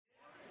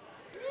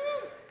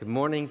Good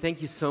morning.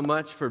 Thank you so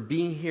much for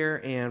being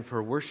here and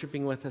for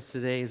worshiping with us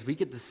today as we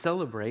get to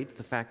celebrate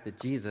the fact that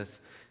Jesus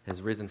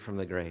has risen from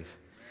the grave.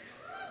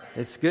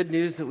 It's good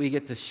news that we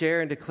get to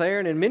share and declare,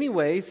 and in many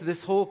ways,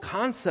 this whole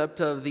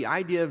concept of the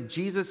idea of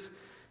Jesus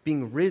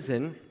being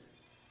risen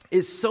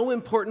is so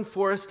important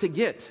for us to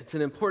get. It's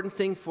an important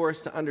thing for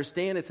us to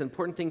understand. It's an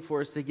important thing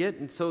for us to get,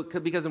 and so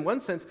because in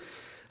one sense,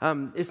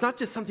 it's not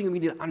just something that we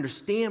need to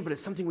understand, but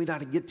it's something we got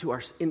to get to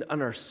in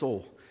our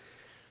soul.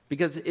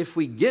 Because if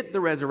we get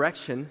the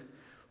resurrection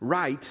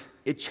right,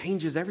 it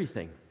changes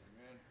everything.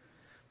 Amen.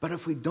 But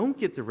if we don't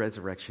get the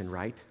resurrection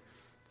right,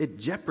 it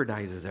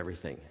jeopardizes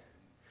everything.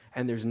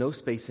 And there's no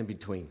space in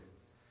between.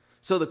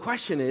 So the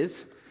question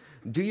is,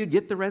 do you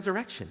get the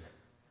resurrection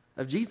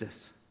of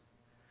Jesus?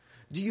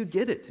 Do you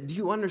get it? Do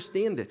you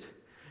understand it?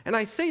 And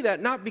I say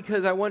that not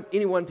because I want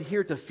anyone to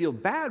hear it to feel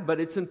bad, but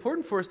it's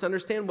important for us to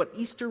understand what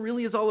Easter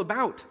really is all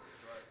about.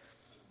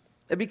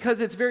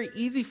 Because it's very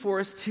easy for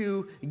us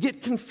to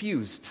get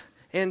confused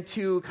and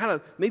to kind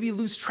of maybe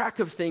lose track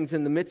of things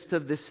in the midst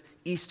of this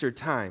Easter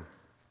time.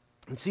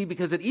 And see,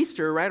 because at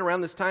Easter, right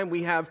around this time,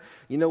 we have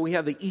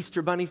the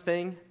Easter bunny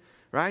thing,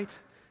 right?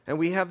 And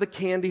we have the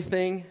candy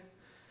thing.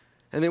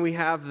 And then we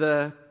have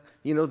the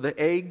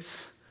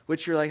eggs,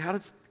 which you're like, how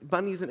does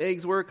bunnies and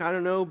eggs work? I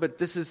don't know, but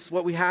this is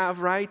what we have,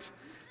 right?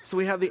 So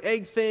we have the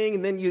egg thing,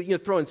 and then you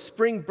throw in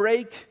spring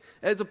break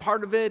as a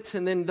part of it,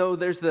 and then though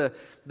there's the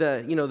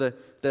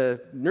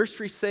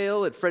nursery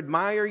sale at Fred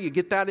Meyer, you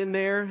get that in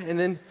there, and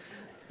then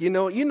you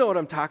know what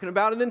I'm talking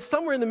about. And then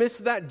somewhere in the midst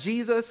of that,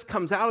 Jesus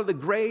comes out of the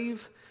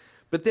grave,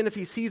 but then if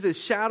he sees his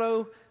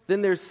shadow,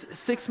 then there's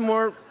 6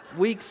 more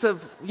weeks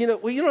of you know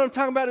what I'm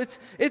talking about.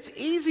 It's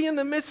easy in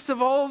the midst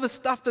of all the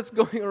stuff that's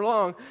going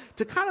along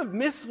to kind of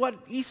miss what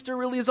Easter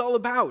really is all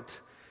about.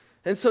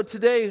 And so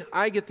today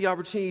I get the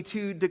opportunity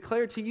to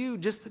declare to you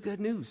just the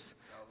good news.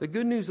 The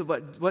good news of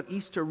what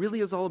Easter really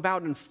is all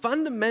about. And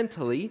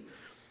fundamentally,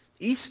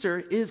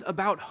 Easter is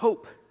about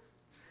hope.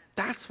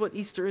 That's what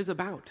Easter is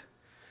about.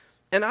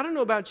 And I don't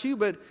know about you,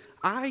 but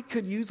I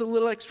could use a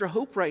little extra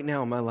hope right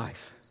now in my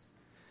life.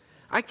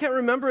 I can't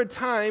remember a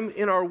time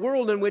in our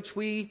world in which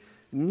we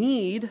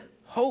need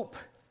hope.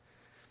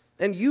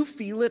 And you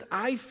feel it,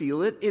 I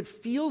feel it. It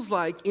feels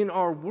like in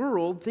our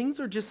world, things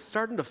are just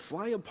starting to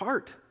fly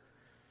apart.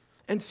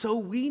 And so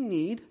we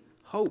need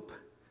hope.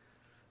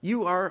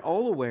 You are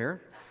all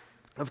aware,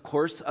 of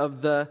course,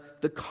 of the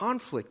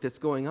conflict that's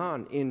going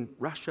on in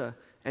Russia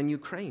and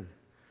Ukraine.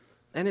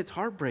 And it's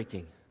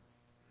heartbreaking.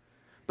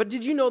 But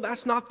did you know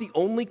that's not the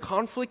only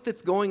conflict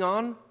that's going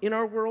on in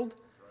our world?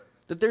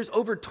 That there's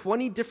over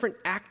 20 different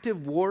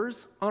active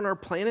wars on our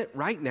planet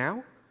right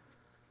now?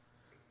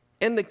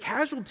 And the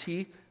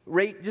casualty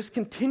rate just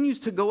continues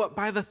to go up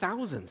by the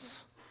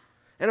thousands.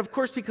 And of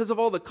course, because of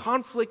all the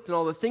conflict and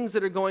all the things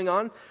that are going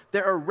on,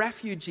 there are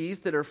refugees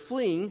that are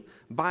fleeing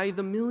by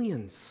the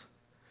millions.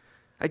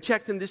 I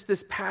checked in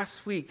this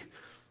past week,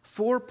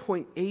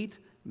 4.8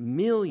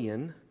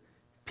 million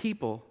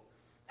people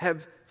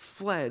have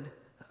fled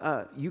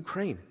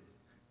Ukraine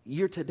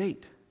year to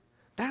date.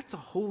 That's a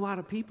whole lot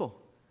of people.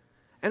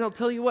 And I'll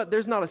tell you what,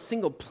 there's not a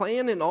single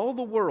plan in all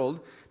the world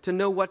to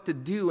know what to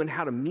do and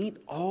how to meet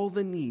all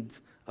the needs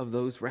of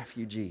those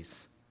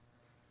refugees.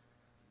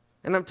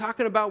 And I'm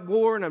talking about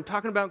war and I'm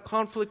talking about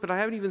conflict, but I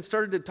haven't even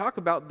started to talk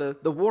about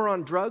the war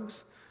on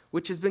drugs,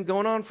 which has been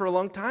going on for a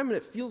long time, and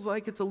it feels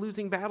like it's a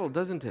losing battle,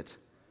 doesn't it?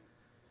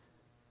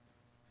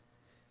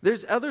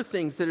 There's other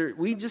things that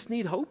we just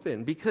need hope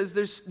in because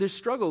there's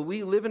struggle.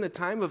 We live in a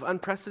time of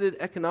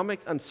unprecedented economic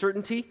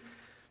uncertainty.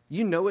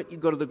 You know it. You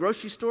go to the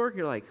grocery store,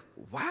 you're like,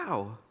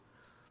 wow,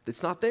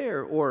 it's not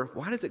there. Or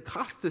why does it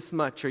cost this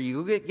much? Or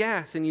you go get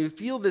gas and you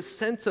feel this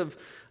sense of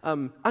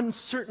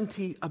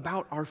uncertainty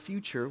about our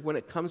future when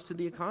it comes to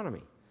the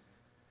economy.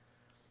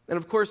 And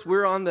of course,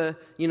 we're on the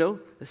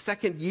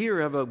second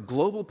year of a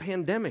global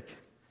pandemic.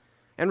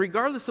 And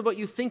regardless of what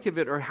you think of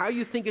it or how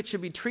you think it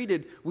should be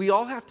treated, we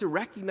all have to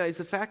recognize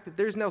the fact that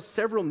there's now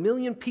several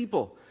million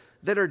people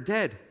that are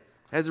dead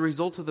as a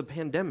result of the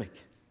pandemic.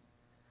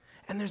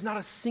 And there's not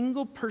a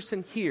single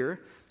person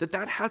here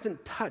that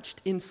hasn't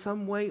touched in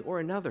some way or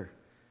another,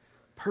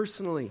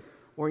 personally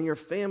or in your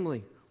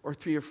family or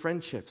through your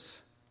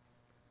friendships.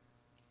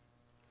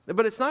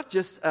 But it's not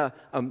just a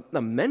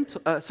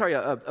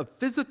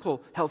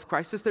physical health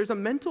crisis. There's a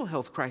mental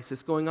health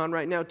crisis going on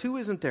right now too,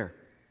 isn't there?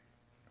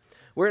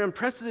 We're an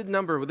unprecedented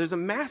number. There's a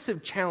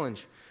massive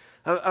challenge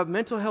of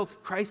mental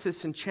health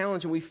crisis and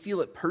challenge, and we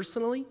feel it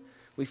personally.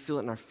 We feel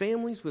it in our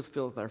families. We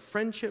feel it in our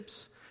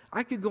friendships.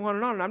 I could go on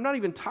and on. And I'm not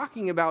even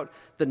talking about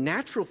the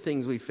natural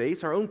things we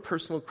face, our own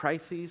personal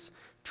crises,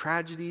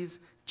 tragedies,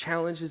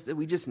 challenges that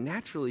we just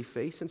naturally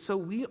face. And so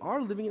we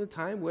are living in a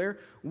time where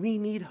we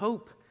need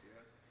hope.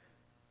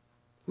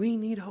 We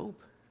need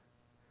hope.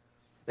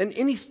 And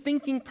any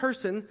thinking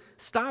person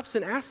stops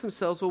and asks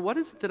themselves, well, what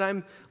is it that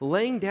I'm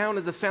laying down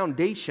as a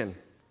foundation,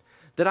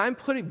 that I'm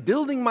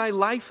building my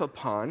life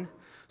upon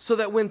So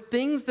that when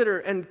things that are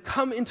and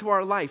come into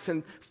our life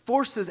and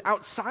forces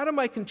outside of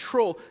my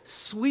control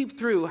sweep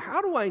through,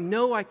 how do I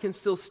know I can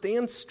still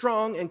stand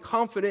strong and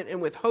confident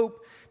and with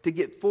hope to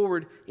get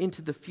forward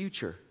into the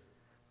future?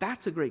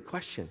 That's a great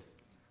question.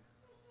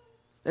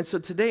 And so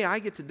today I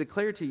get to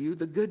declare to you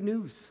the good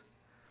news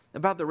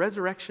about the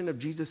resurrection of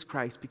Jesus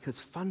Christ, because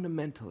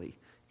fundamentally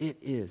it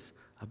is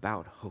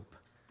about hope.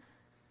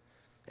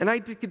 And I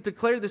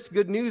declare this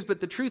good news,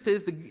 but the truth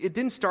is it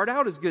didn't start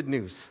out as good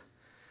news.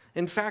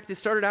 In fact, it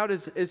started out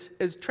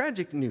as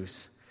tragic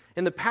news.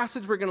 In the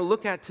passage we're going to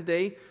look at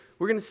today,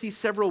 we're going to see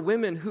several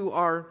women who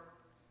are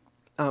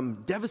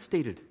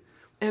devastated,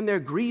 and they're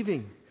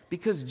grieving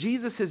because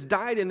Jesus has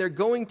died and they're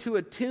going to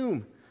a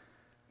tomb.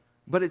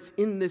 But it's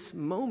in this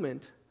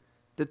moment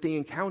that they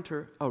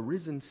encounter a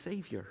risen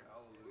Savior,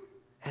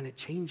 and it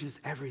changes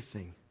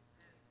everything.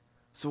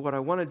 So what I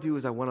want to do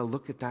is I want to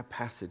look at that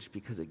passage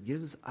because it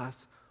gives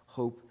us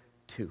hope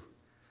too.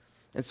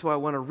 And so I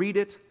want to read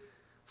it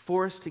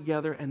for us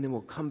together, and then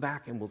we'll come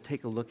back and we'll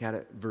take a look at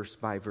it verse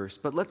by verse.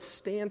 But let's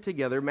stand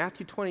together.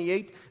 Matthew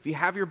 28, if you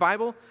have your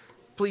Bible,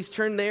 please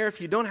turn there. If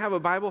you don't have a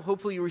Bible,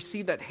 hopefully you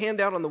received that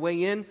handout on the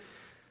way in.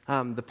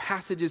 The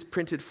passage is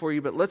printed for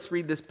you, but let's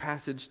read this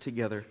passage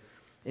together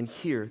and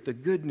hear the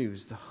good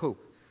news, the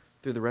hope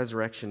through the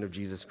resurrection of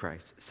Jesus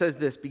Christ. It says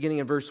this, beginning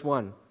in verse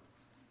 1.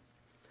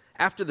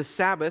 After the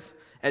Sabbath,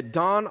 at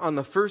dawn on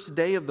the first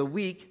day of the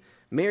week,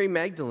 Mary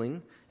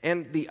Magdalene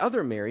and the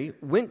other Mary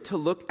went to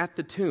look at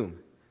the tomb.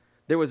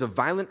 There was a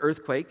violent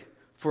earthquake,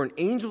 for an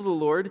angel of the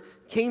Lord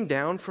came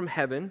down from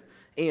heaven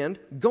and,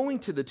 going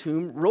to the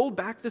tomb, rolled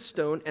back the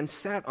stone and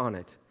sat on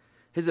it.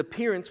 His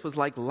appearance was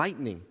like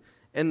lightning,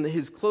 and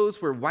his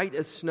clothes were white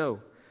as snow.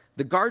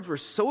 The guards were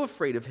so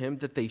afraid of him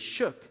that they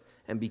shook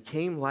and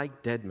became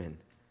like dead men.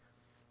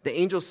 The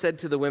angel said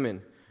to the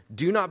women,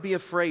 "Do not be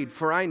afraid,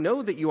 for I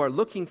know that you are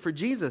looking for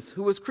Jesus,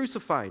 who was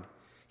crucified.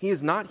 He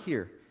is not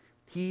here.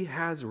 He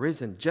has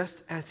risen,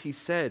 just as he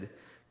said.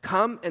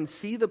 Come and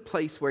see the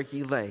place where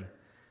he lay.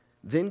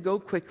 Then go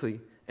quickly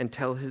and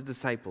tell his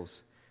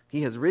disciples,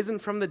 he has risen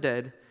from the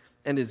dead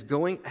and is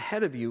going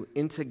ahead of you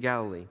into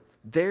Galilee.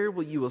 There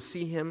you will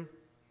see him.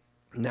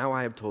 Now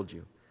I have told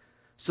you."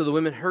 So the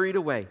women hurried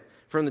away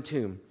from the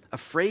tomb,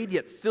 afraid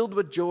yet filled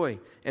with joy,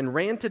 and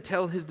ran to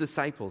tell his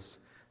disciples.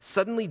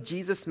 Suddenly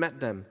Jesus met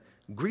them.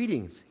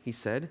 "Greetings," he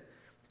said.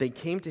 They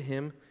came to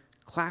him,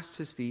 clasped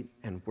his feet,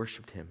 and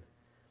worshipped him.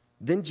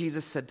 Then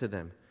Jesus said to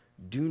them,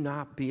 "Do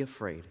not be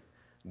afraid.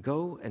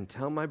 Go and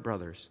tell my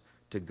brothers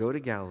to go to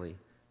Galilee.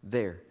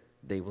 There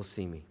they will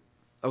see me."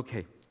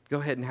 Okay, go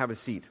ahead and have a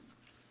seat.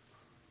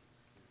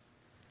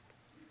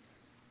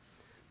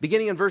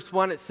 Beginning in verse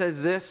 1, it says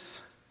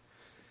this.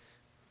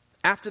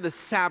 After the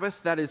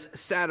Sabbath, that is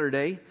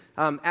Saturday,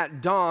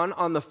 at dawn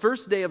on the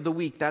first day of the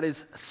week, that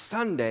is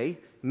Sunday,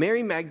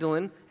 Mary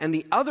Magdalene and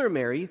the other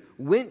Mary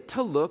went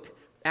to look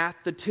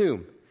at the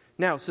tomb.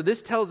 Now, so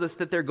this tells us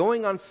that they're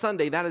going on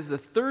Sunday. That is the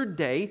third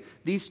day.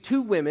 These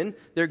two women,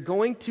 they're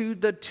going to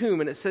the tomb.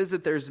 And it says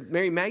that there's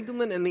Mary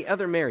Magdalene and the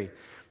other Mary.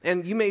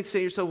 And you may say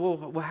to yourself,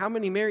 well, how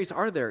many Marys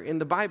are there in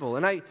the Bible?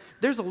 And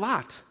there's a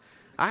lot.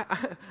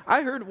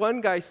 I heard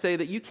one guy say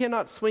that you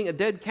cannot swing a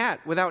dead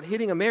cat without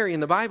hitting a Mary in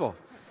the Bible.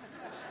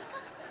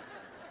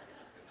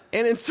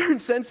 And in a certain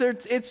sense,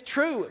 it's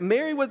true.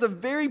 Mary was a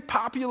very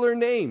popular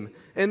name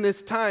in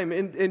this time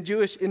in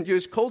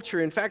Jewish culture.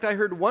 In fact, I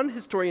heard one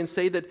historian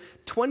say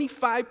that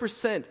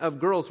 25% of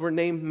girls were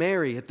named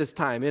Mary at this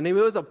time. And it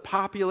was a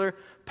popular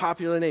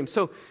name.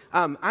 So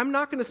I'm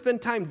not going to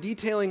spend time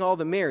detailing all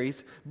the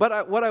Marys.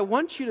 But what I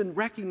want you to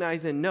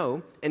recognize and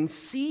know and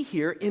see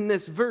here in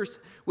this verse,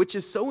 which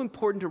is so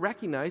important to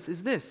recognize,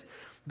 is this.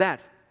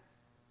 That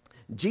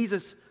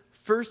Jesus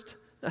first,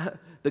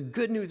 the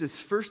good news is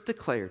first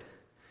declared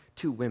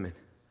to women.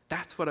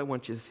 That's what I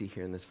want you to see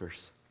here in this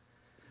verse.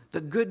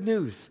 The good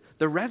news,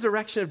 the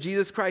resurrection of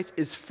Jesus Christ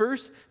is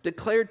first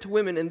declared to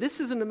women. And this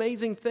is an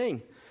amazing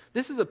thing.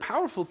 This is a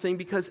powerful thing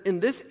because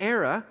in this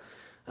era,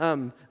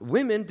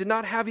 women did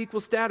not have equal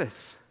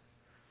status.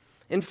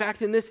 In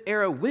fact, in this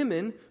era,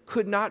 women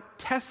could not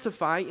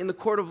testify in the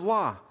court of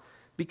law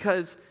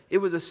because it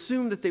was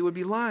assumed that they would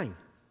be lying.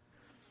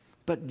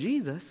 But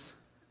Jesus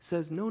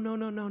says,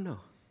 no.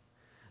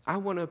 I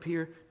want to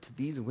appear to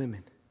these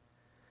women.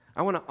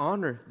 I want to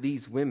honor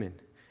these women,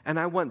 and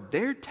I want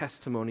their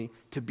testimony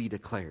to be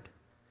declared.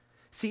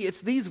 See,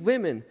 it's these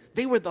women.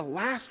 They were the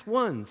last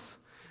ones.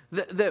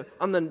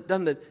 On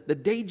the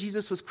day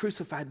Jesus was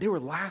crucified, they were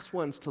last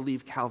ones to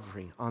leave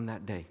Calvary on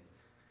that day.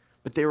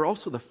 But they were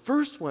also the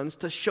first ones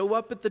to show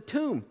up at the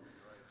tomb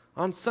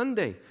on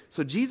Sunday.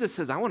 So Jesus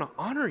says, I want to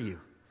honor you.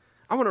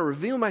 I want to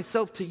reveal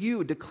myself to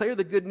you, declare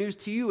the good news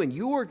to you, and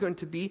you are going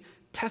to be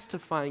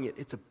testifying it.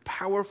 It's a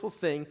powerful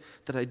thing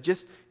that I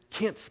just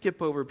can't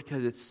skip over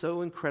because it's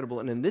so incredible.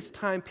 And in this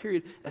time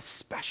period,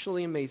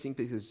 especially amazing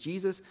because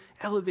Jesus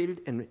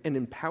elevated and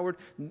empowered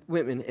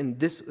women. And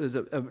this is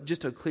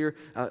just a clear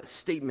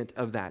statement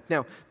of that.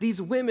 Now,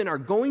 these women are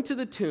going to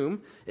the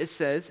tomb, it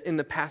says in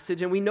the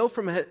passage. And we know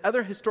from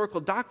other historical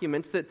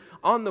documents that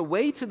on the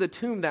way to the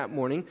tomb that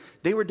morning,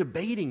 they were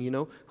debating,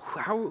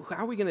 how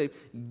are we going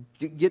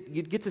to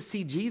get to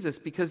see Jesus?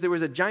 Because there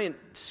was a giant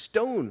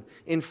stone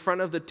in front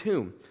of the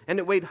tomb. And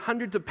it weighed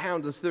hundreds of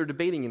pounds. And so they're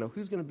debating,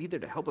 who's going to be there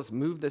to help us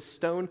move this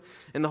stone?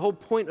 And the whole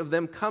point of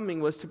them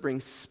coming was to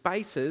bring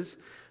spices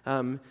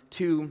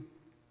to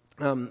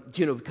kind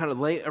of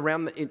lay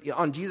around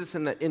on Jesus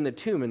in the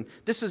tomb. And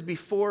this was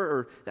before,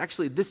 or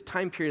actually this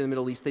time period in the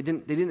Middle East, they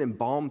didn't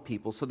embalm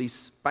people. So these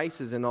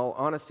spices, in all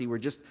honesty, were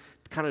just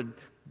kind of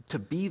to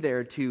be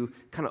there to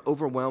kind of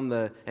overwhelm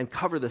and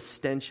cover the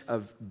stench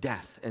of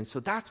death. And so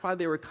that's why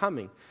they were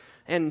coming.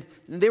 And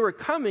they were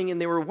coming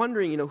and they were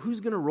wondering, who's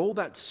going to roll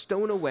that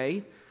stone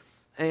away?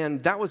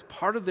 And that was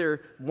part of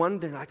their one.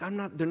 They're like,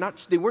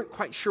 they weren't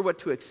quite sure what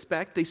to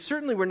expect. They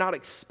certainly were not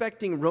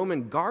expecting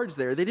Roman guards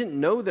there. They didn't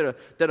know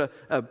that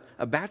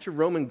a batch of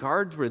Roman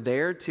guards were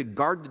there to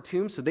guard the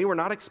tomb, so they were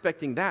not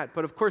expecting that.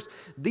 But of course,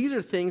 these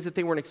are things that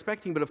they weren't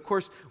expecting. But of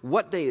course,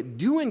 what they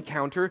do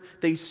encounter,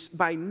 they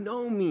by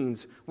no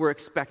means were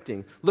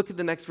expecting. Look at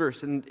the next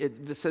verse, and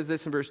it says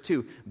this in verse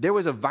 2. There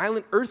was a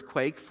violent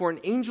earthquake, for an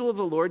angel of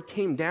the Lord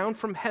came down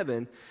from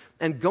heaven,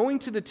 and going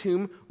to the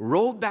tomb,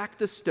 rolled back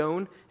the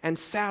stone and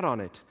sat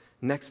on it.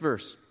 Next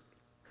verse.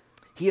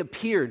 He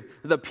appeared.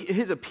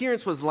 His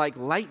appearance was like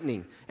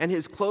lightning, and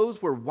his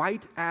clothes were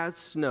white as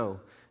snow.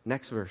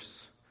 Next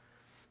verse.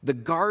 The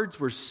guards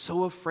were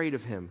so afraid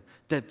of him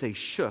that they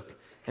shook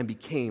and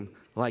became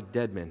like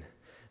dead men.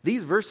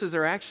 These verses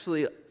are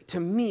actually, to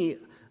me,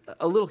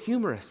 a little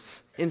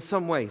humorous in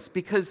some ways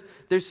because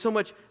there's so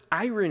much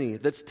irony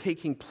that's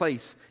taking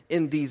place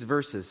in these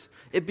verses.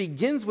 It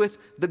begins with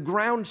the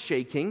ground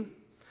shaking,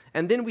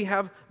 and then we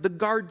have the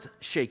guards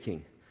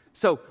shaking.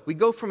 So we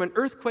go from an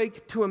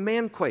earthquake to a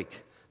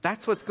manquake.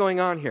 That's what's going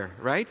on here,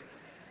 right?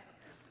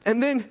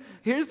 And then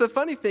here's the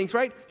funny things,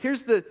 right?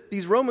 Here's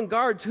these Roman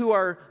guards who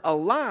are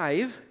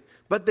alive,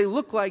 but they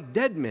look like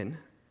dead men.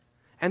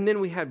 And then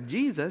we have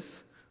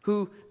Jesus,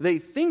 who they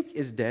think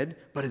is dead,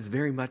 but is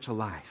very much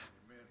alive.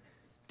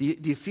 Do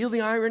you feel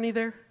the irony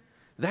there?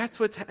 That's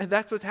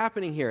what's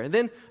happening here. And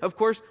then, of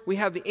course, we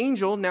have the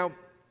angel. Now,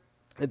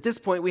 at this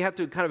point, we have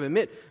to kind of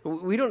admit,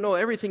 we don't know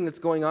everything that's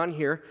going on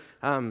here.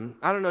 I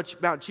don't know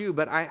about you,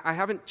 but I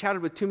haven't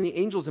chatted with too many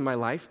angels in my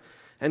life.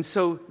 And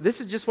so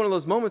this is just one of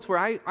those moments where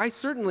I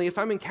certainly, if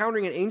I'm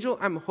encountering an angel,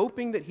 I'm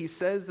hoping that he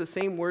says the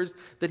same words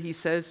that he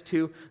says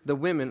to the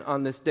women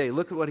on this day.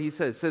 Look at what he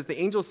says. It says, the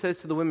angel says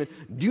to the women,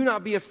 do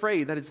not be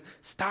afraid. That is,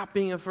 stop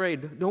being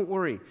afraid. Don't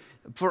worry.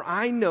 For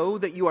I know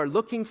that you are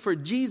looking for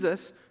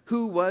Jesus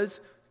who was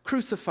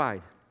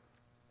crucified.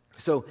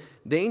 So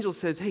the angel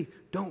says, hey,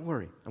 don't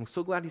worry. I'm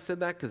so glad he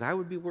said that because I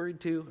would be worried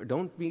too. Or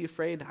don't be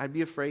afraid. I'd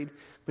be afraid.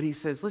 But he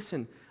says,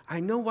 listen, I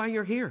know why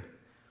you're here.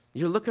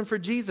 You're looking for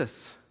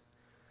Jesus.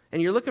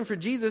 And you're looking for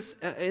Jesus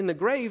in the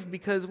grave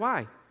because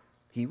why?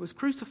 He was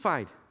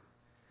crucified.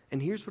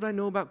 And here's what I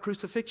know about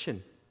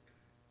crucifixion.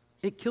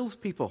 It kills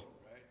people.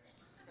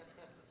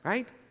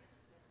 Right?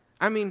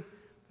 I mean,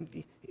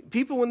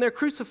 people when they're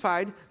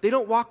crucified, they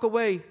don't walk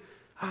away,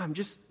 I'm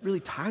just really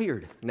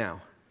tired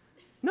now.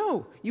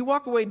 No, you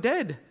walk away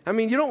dead. I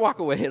mean, you don't walk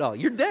away at all.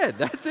 You're dead.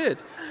 That's it.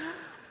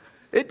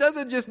 It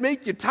doesn't just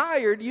make you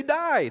tired. You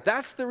die.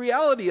 That's the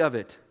reality of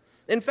it.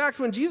 In fact,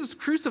 when Jesus was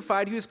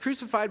crucified, he was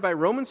crucified by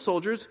Roman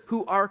soldiers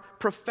who are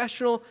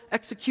professional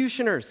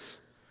executioners.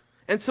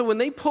 And so when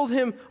they pulled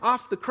him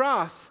off the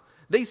cross,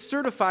 they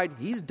certified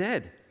he's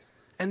dead.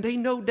 And they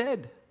know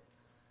dead.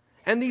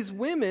 And these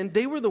women,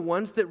 they were the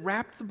ones that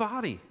wrapped the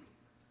body.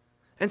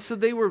 And so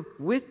they were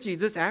with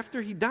Jesus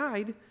after he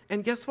died.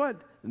 And guess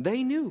what?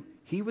 They knew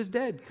he was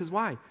dead. Because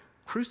why?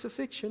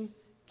 Crucifixion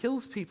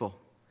kills people.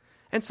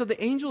 And so the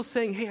angel's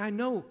saying, hey, I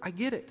know, I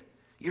get it.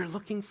 You're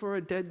looking for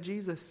a dead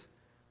Jesus.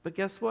 But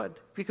guess what?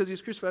 Because he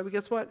was crucified, but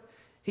guess what?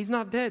 He's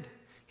not dead.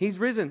 He's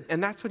risen.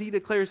 And that's what he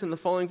declares in the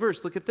following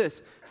verse. Look at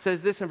this. It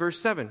says this in verse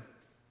 7.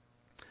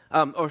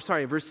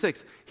 Verse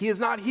 6. He is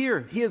not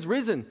here. He is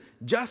risen.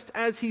 Just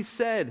as he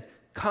said,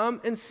 come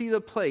and see the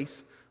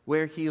place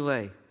where he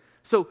lay.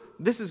 So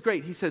this is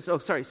great. He says,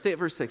 stay at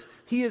verse 6.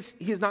 He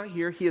is not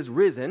here. He is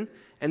risen.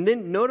 And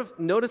then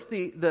notice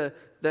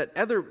that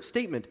other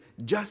statement,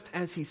 just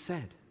as he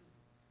said.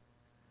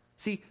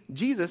 See,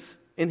 Jesus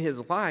in his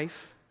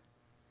life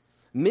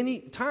many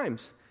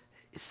times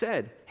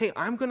said, hey,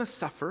 I'm going to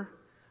suffer.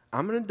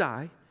 I'm going to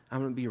die. I'm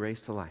going to be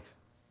raised to life.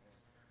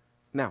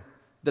 Now,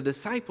 the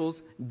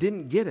disciples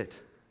didn't get it.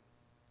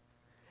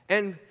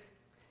 And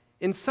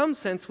in some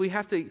sense, we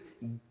have to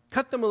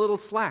cut them a little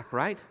slack,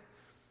 right?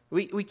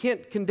 We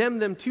can't condemn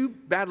them too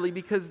badly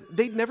because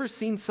they'd never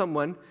seen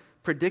someone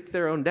predict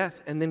their own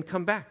death and then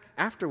come back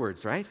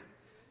afterwards, right?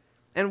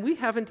 And we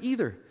haven't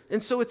either.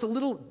 And so it's a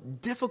little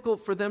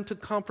difficult for them to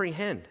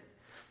comprehend.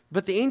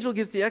 But the angel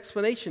gives the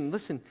explanation.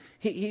 Listen,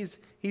 he's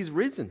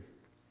risen.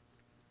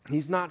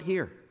 He's not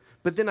here.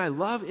 But then I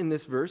love in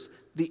this verse,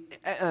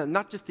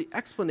 not just the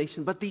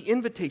explanation, but the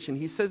invitation.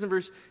 He says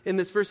in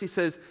this verse, he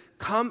says,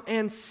 come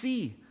and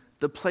see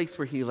the place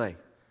where he lay.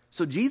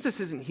 So Jesus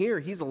isn't here,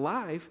 he's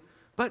alive,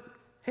 but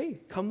hey,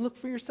 come look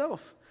for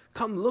yourself.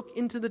 Come look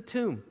into the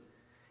tomb.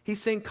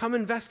 He's saying, come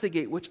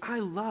investigate, which I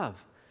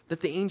love that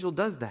the angel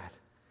does that.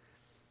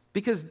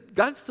 Because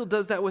God still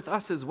does that with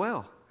us as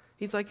well.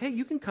 He's like, hey,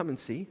 you can come and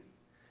see.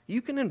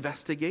 You can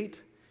investigate.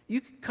 You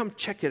can come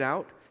check it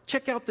out.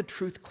 Check out the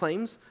truth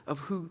claims of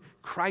who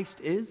Christ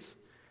is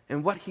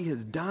and what he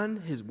has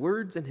done, his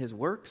words and his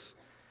works.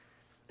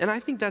 And I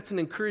think that's an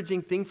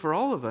encouraging thing for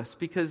all of us,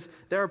 because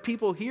there are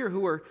people here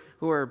who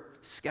are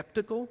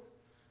skeptical.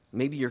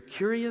 Maybe you're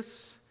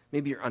curious.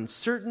 Maybe you're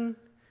uncertain.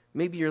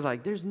 Maybe you're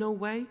like, there's no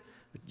way.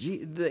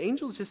 The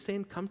angel's just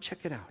saying, come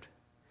check it out.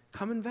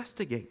 Come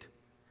investigate.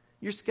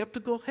 You're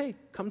skeptical? Hey,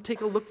 come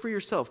take a look for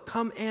yourself.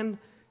 Come and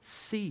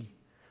see.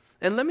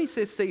 And let me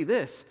say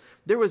this.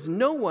 There was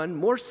no one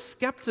more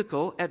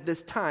skeptical at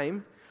this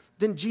time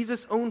than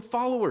Jesus' own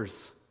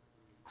followers.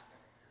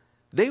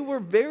 They were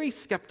very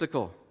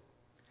skeptical.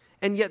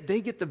 And yet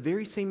they get the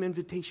very same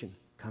invitation.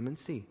 Come and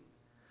see.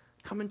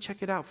 Come and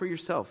check it out for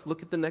yourself.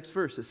 Look at the next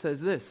verse. It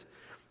says this.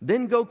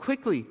 Then go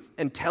quickly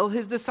and tell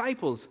his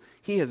disciples,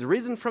 he has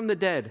risen from the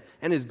dead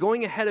and is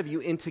going ahead of you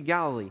into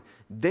Galilee.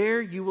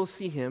 There you will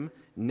see him.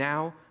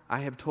 Now I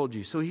have told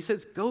you. So he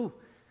says, go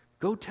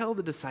tell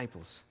the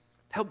disciples.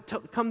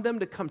 Come them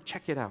to come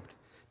check it out,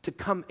 to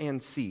come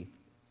and see.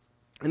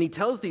 And he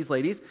tells these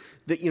ladies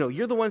that,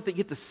 you're the ones that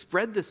get to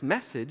spread this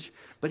message,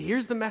 but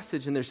here's the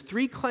message, and there's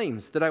 3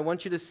 claims that I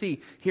want you to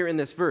see here in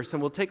this verse,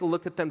 and we'll take a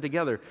look at them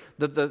together.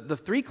 The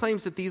 3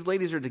 claims that these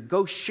ladies are to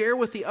go share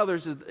with the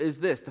others is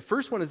this. The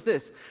first one is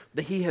this,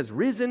 that he has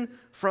risen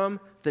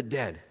from the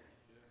dead.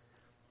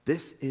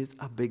 This is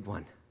a big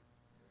one,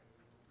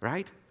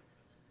 right?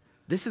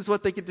 This is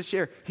what they get to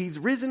share. He's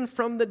risen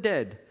from the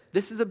dead.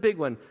 This is a big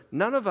one.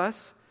 None of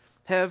us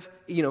have,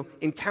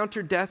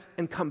 encountered death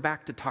and come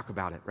back to talk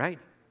about it, right?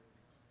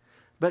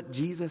 But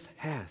Jesus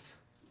has.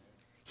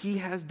 He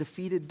has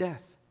defeated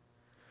death.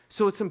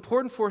 So it's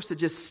important for us to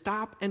just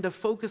stop and to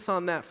focus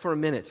on that for a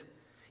minute.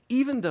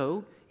 Even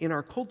though in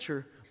our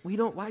culture, we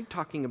don't like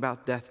talking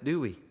about death, do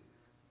we?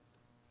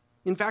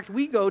 In fact,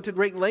 we go to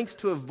great lengths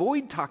to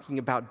avoid talking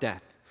about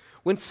death.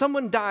 When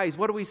someone dies,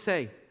 what do we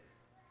say?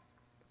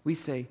 We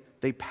say,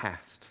 they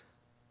passed.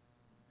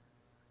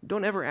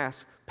 Don't ever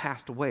ask,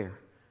 passed where,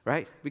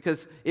 right?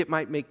 Because it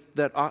might make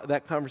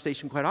that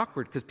conversation quite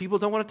awkward, because people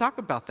don't want to talk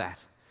about that.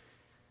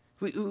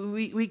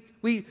 We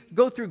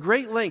go through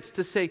great lengths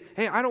to say,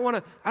 hey, I don't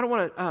want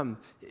to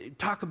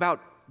talk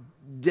about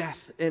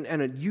death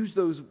and use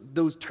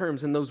those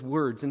terms and those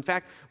words. In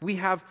fact, we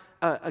have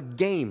a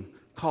game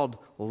called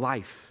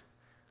Life.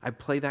 I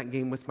play that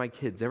game with my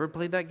kids. Ever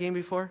played that game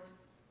before?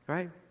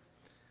 Right?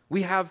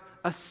 We have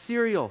a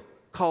cereal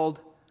called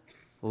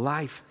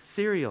Life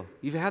cereal.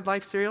 You've had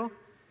Life cereal?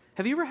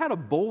 Have you ever had a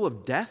bowl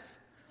of death?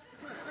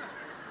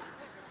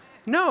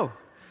 No,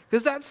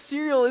 because that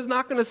cereal is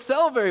not going to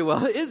sell very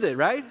well, is it,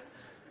 right?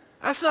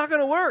 That's not going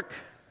to work.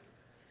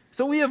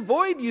 So we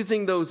avoid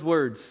using those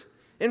words.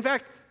 In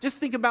fact, just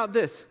think about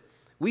this.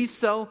 We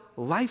sell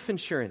life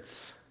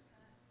insurance.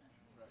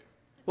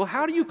 Well,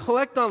 how do you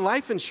collect on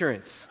life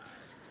insurance?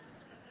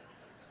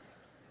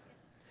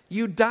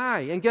 You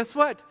die, and guess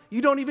what?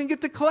 You don't even get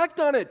to collect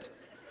on it.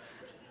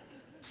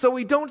 So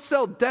we don't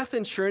sell death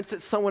insurance that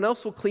someone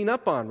else will clean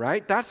up on,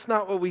 right? That's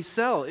not what we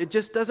sell. It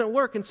just doesn't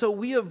work. And so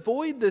we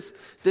avoid this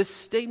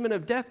statement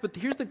of death. But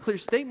here's the clear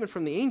statement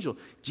from the angel.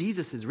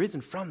 Jesus is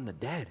risen from the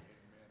dead.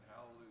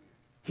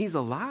 He's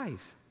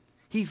alive.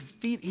 He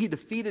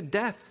defeated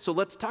death. So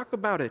let's talk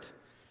about it.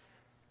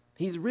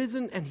 He's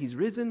risen, and he's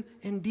risen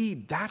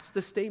indeed. That's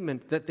the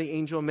statement that the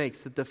angel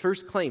makes, that the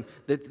first claim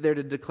that they're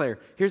to declare.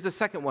 Here's the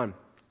second one.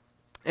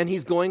 And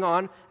he's going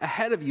on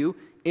ahead of you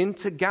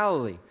into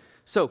Galilee.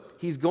 So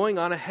he's going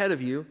on ahead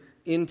of you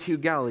into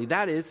Galilee.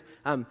 That is,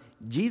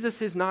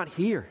 Jesus is not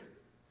here.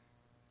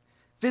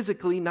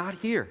 Physically not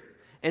here.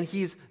 And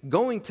he's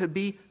going to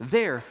be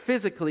there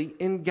physically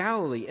in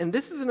Galilee. And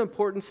this is an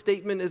important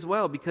statement as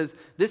well, because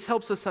this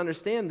helps us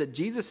understand that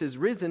Jesus is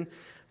risen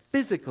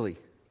physically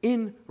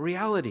in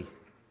reality.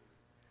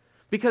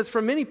 Because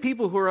for many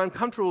people who are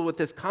uncomfortable with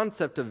this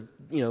concept of,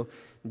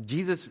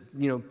 Jesus,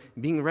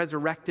 being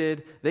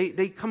resurrected,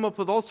 they come up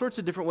with all sorts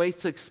of different ways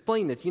to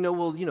explain it.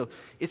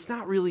 It's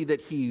not really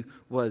that he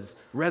was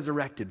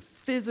resurrected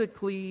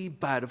physically,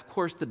 but of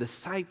course the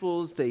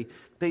disciples, they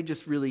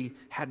just really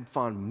had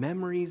fond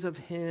memories of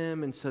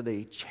him, and so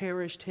they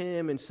cherished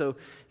him, and so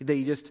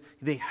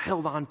they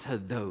held on to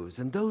those,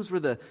 and those were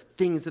the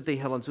things that they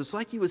held on to. It's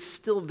like he was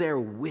still there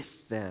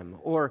with them,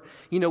 or,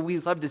 we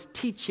loved his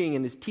teaching,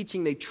 and his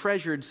teaching they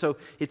treasured, so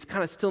it's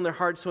kind of still in their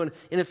hearts. So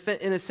in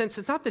a sense,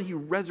 it's not that he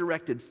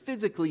resurrected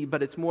physically,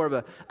 but it's more of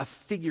a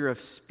figure of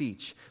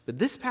speech. But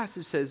this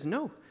passage says,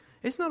 no,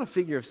 it's not a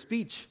figure of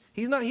speech.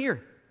 He's not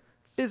here.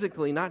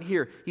 Physically not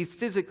here. He's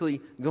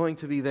physically going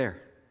to be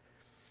there.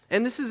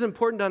 And this is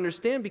important to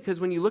understand, because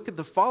when you look at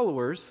the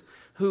followers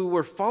who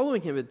were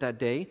following him at that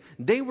day,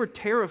 they were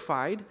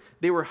terrified,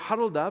 they were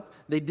huddled up,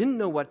 they didn't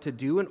know what to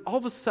do, and all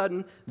of a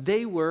sudden,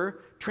 they were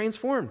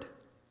transformed.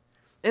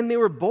 And they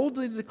were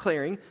boldly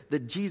declaring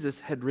that Jesus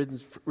had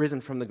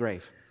risen from the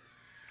grave.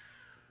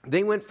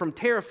 They went from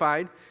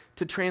terrified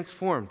to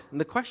transformed.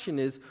 And the question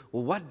is,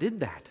 well, what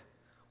did that?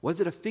 Was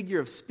it a figure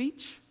of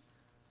speech?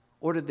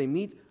 Or did they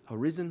meet a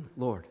risen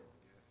Lord?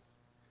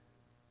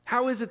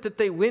 How is it that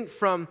they went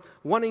from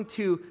wanting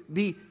to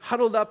be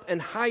huddled up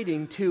and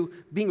hiding to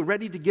being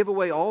ready to give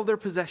away all their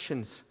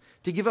possessions,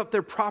 to give up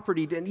their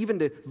property, and even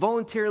to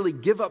voluntarily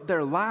give up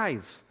their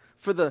lives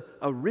for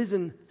a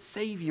risen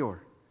Savior?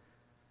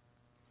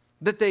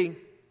 That they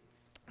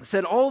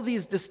said all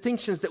these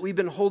distinctions that we've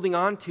been holding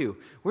on to,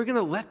 we're going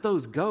to let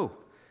those go.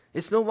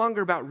 It's no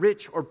longer about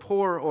rich or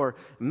poor or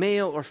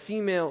male or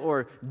female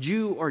or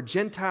Jew or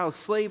Gentile,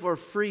 slave or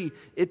free.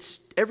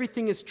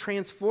 Everything is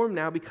transformed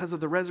now because of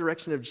the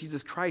resurrection of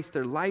Jesus Christ.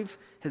 Their life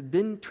has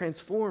been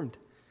transformed.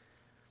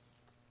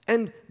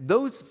 And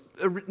those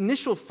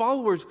initial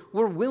followers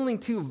were willing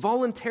to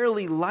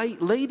voluntarily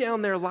lay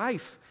down their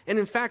life. And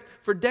in fact,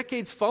 for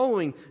decades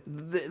following,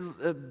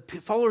 the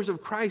followers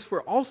of Christ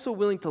were also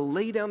willing to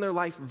lay down their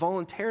life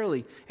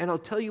voluntarily. And I'll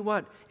tell you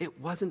what, it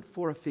wasn't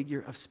for a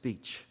figure of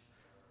speech.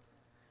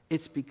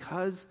 It's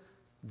because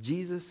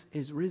Jesus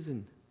is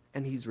risen,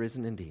 and he's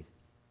risen indeed.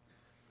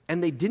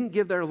 And they didn't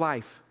give their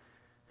life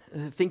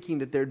thinking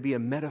that there'd be a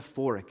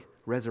metaphoric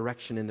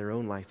resurrection in their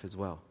own life as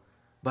well,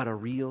 but a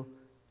real,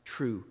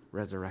 true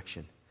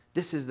resurrection.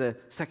 This is the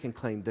second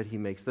claim that he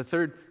makes. The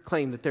third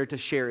claim that they're to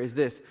share is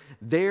this: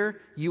 there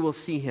you will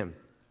see him.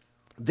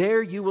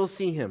 There you will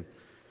see him.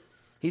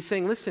 He's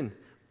saying, listen,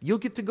 you'll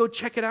get to go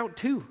check it out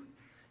too.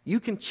 You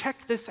can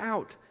check this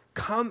out.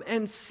 Come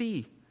and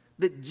see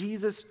that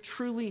Jesus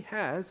truly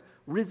has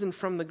risen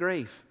from the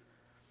grave.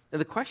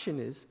 And the question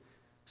is,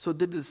 so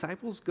did the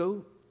disciples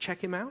go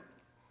check him out?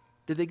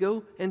 Did they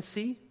go and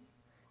see?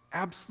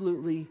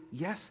 Absolutely,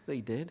 yes,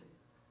 they did.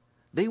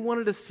 They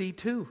wanted to see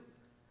too.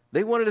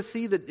 They wanted to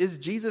see that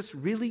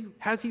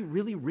has he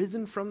really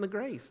risen from the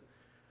grave?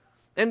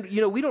 And,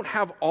 we don't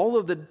have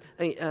all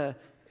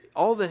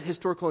the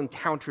historical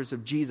encounters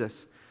of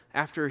Jesus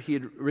after he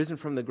had risen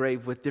from the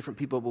grave with different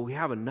people, but we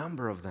have a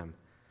number of them.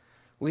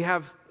 We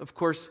have, of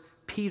course,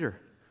 Peter,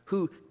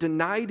 who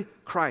denied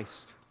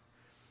Christ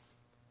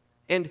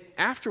and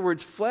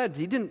afterwards fled.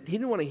 He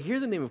didn't want to hear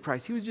the name of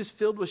Christ. He was just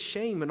filled with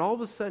shame, and all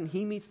of a sudden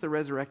he meets the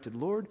resurrected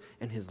Lord,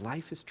 and his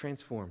life is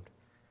transformed.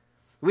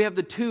 We have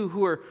the two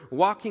who are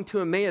walking to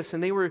Emmaus,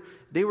 and they were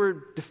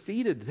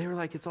defeated. They were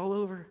like, it's all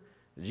over.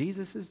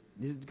 Jesus is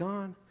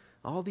gone.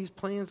 All these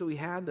plans that we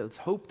had, the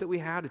hope that we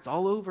had, it's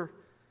all over.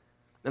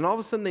 And all of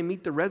a sudden they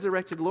meet the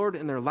resurrected Lord,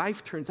 and their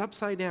life turns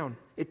upside down.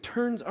 It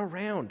turns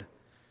around.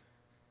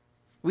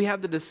 We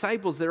have the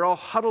disciples. They're all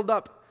huddled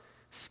up,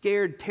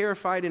 scared,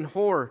 terrified, in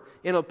horror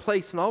in a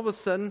place, and all of a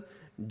sudden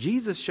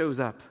Jesus shows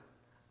up,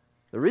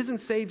 the risen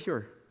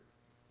Savior.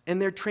 And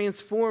they're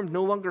transformed,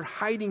 no longer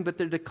hiding, but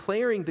they're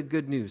declaring the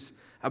good news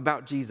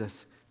about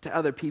Jesus to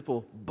other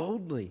people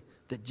boldly,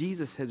 that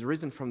Jesus has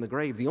risen from the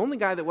grave. The only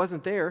guy that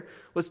wasn't there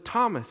was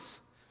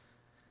Thomas.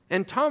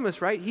 And Thomas,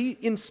 right, he,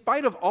 in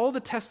spite of all the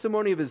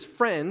testimony of his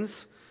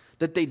friends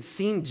that they'd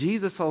seen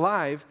Jesus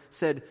alive,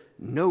 said,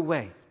 no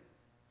way.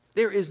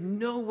 There is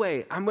no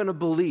way I'm going to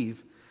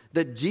believe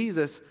that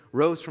Jesus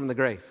rose from the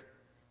grave.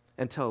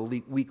 Until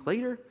a week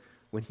later,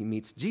 when he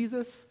meets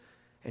Jesus,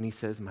 and he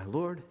says, my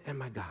Lord and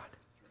my God.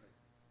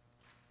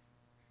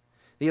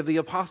 You have the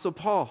Apostle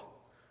Paul,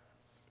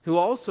 who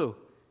also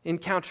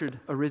encountered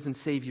a risen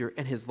Savior,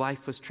 and his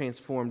life was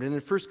transformed. And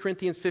in 1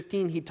 Corinthians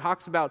 15, he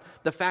talks about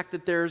the fact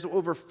that there's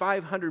over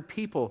 500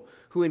 people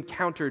who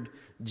encountered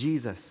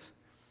Jesus,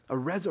 a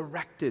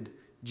resurrected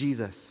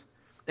Jesus.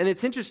 And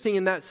it's interesting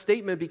in that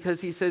statement because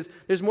he says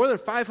there's more than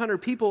 500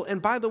 people,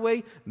 and by the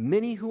way,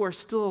 many who are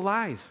still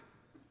alive.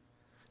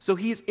 So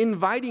he's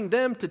inviting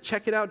them to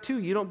check it out too.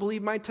 You don't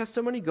believe my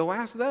testimony? Go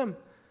ask them.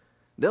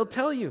 They'll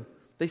tell you.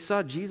 They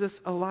saw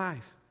Jesus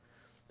alive.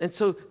 And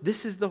so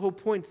this is the whole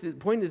point. The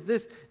point is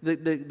this.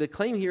 The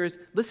claim here is,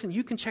 listen,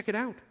 you can check it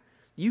out.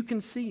 You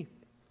can see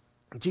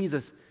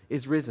Jesus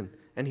is risen,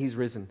 and he's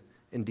risen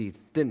indeed.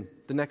 Then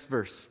the next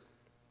verse.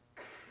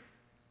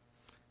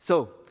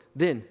 So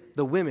then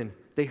the women,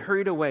 they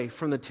hurried away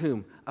from the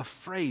tomb,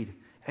 afraid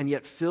and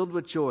yet filled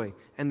with joy,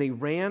 and they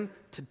ran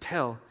to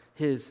tell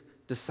his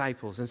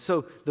disciples. And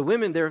so the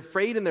women, they're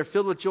afraid and they're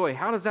filled with joy.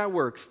 How does that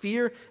work?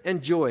 Fear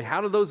and joy.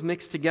 How do those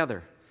mix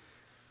together?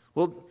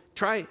 Well,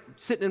 try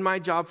sitting in my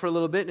job for a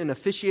little bit and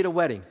officiate a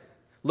wedding.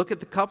 Look at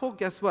the couple,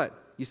 guess what?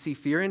 You see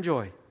fear and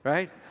joy,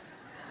 right?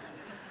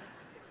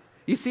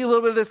 You see a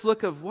little bit of this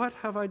look of, what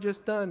have I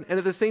just done? And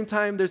at the same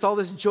time, there's all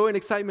this joy and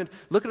excitement.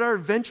 Look at our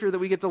adventure that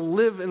we get to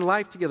live in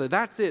life together.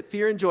 That's it,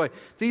 fear and joy.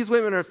 These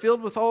women are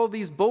filled with all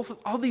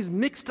these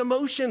mixed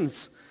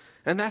emotions.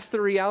 And that's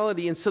the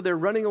reality. And so they're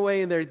running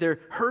away, and they're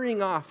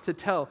hurrying off to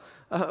tell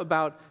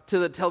the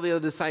other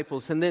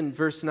disciples. And then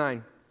verse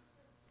 9.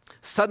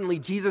 Suddenly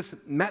Jesus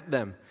met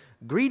them.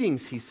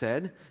 Greetings, he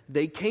said.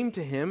 They came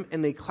to him,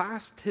 and they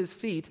clasped his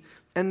feet,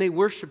 and they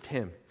worshiped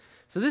him.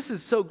 So this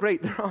is so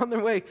great. They're on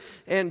their way,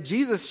 and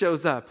Jesus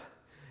shows up,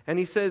 and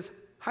he says,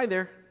 hi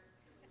there.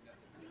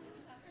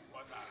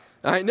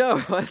 I know,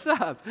 what's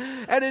up?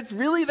 And it's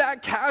really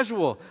that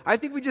casual. I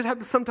think we just have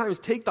to sometimes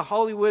take the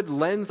Hollywood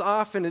lens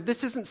off, and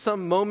this isn't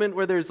some moment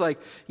where there's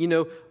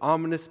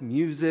ominous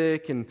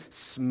music and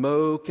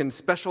smoke and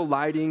special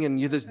lighting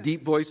and this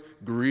deep voice,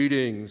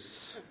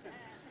 greetings.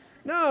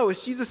 No,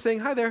 it's Jesus saying,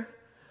 hi there.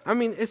 I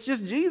mean, it's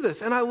just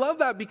Jesus. And I love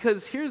that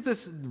because here's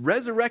this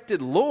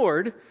resurrected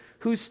Lord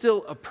who's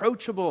still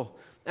approachable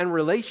and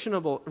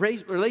relational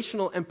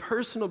and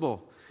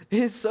personable.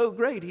 It's so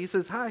great. He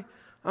says, hi,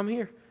 I'm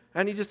here.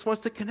 And he just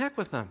wants to connect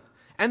with them.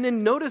 And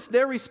then notice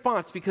their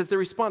response, because their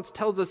response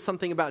tells us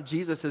something about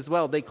Jesus as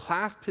well. They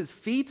clasp his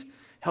feet,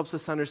 helps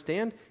us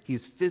understand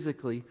he's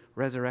physically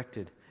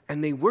resurrected.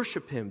 And they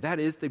worship him. That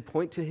is, they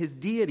point to his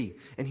deity,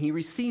 and he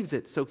receives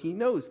it. So he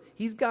knows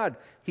he's God.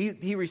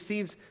 He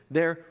receives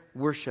their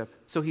worship.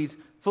 So he's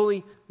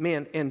fully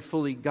man and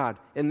fully God.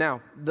 And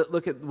now,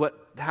 look at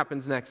what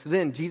happens next.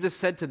 Then Jesus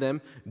said to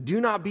them, do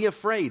not be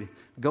afraid.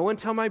 Go and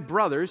tell my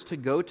brothers to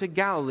go to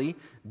Galilee.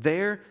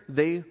 There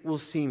they will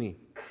see me.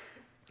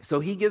 So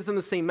he gives them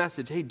the same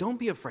message. Hey, don't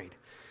be afraid.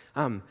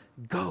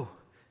 Go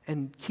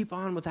and keep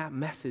on with that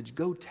message.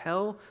 Go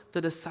tell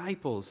the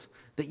disciples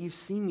that you've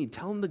seen me.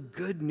 Tell them the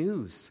good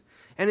news.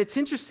 And it's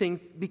interesting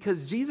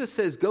because Jesus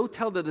says, go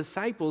tell the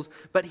disciples,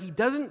 but he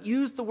doesn't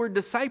use the word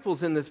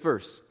disciples in this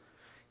verse.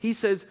 He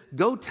says,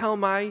 go tell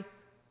my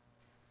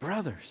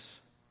brothers.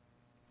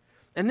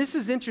 And this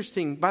is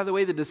interesting. By the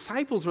way, the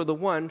disciples were the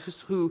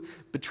ones who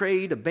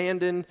betrayed,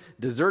 abandoned,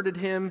 deserted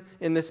him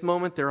in this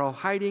moment. They're all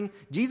hiding.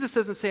 Jesus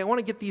doesn't say, I want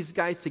to get these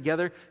guys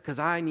together because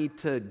I need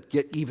to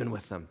get even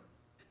with them.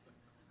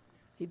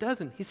 He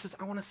doesn't. He says,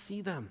 I want to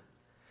see them.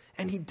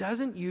 And he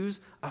doesn't use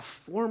a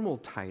formal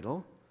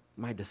title,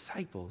 my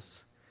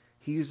disciples.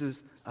 He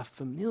uses a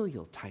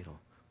familial title,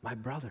 my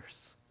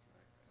brothers,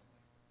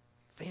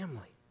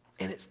 family.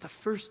 And it's the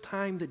first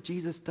time that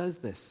Jesus does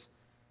this.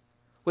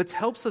 Which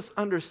helps us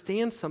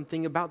understand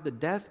something about the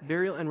death,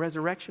 burial, and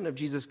resurrection of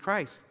Jesus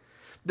Christ.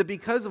 That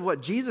because of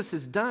what Jesus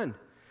has done,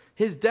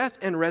 his death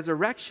and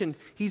resurrection,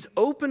 he's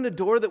opened a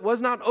door that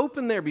was not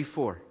open there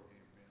before.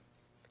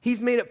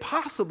 He's made it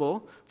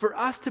possible for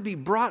us to be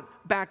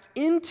brought back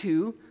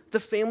into the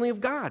family of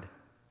God.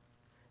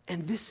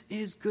 And this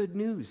is good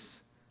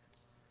news.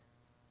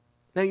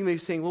 Now you may be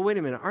saying, well, wait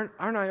a minute, aren't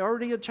I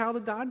already a child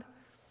of God?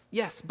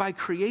 Yes, by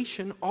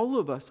creation, all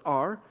of us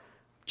are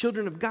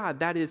children of God.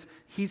 That is,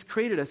 he's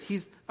created us.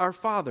 He's our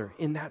Father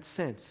in that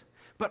sense.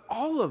 But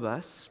all of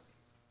us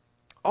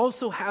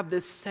also have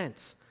this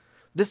sense,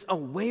 this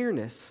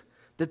awareness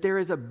that there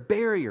is a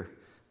barrier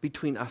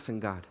between us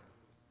and God.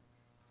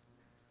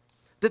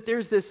 That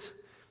there's this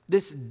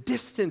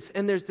distance,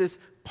 and there's this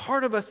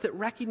part of us that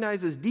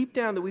recognizes deep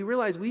down that we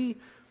realize we,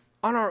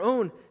 on our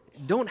own,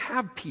 don't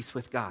have peace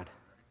with God.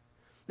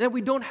 That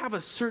we don't have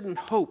a certain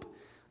hope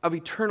of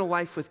eternal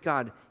life with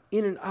God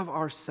in and of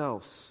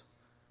ourselves.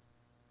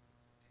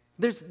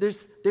 There's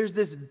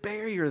this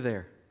barrier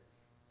there.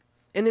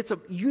 And it's a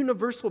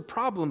universal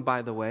problem,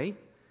 by the way.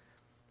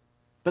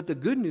 But the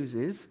good news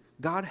is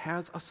God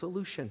has a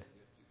solution.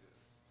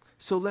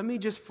 So let me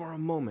just for a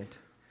moment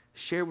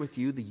share with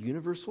you the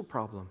universal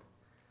problem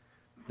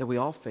that we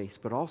all face,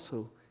 but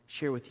also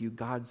share with you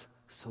God's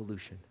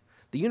solution.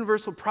 The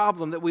universal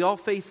problem that we all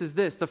face is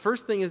this. The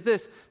first thing is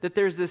this, that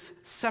there's this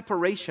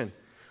separation.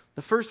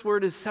 The first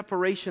word is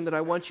separation that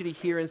I want you to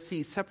hear and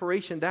see.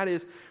 Separation, that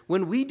is,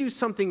 when we do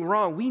something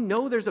wrong, we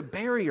know there's a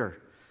barrier.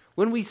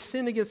 When we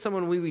sin against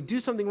someone, when we do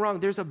something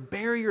wrong, there's a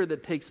barrier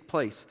that takes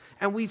place.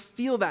 And we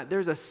feel that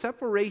there's a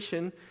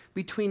separation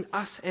between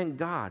us and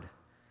God.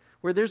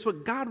 Where there's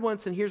what God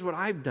wants and here's what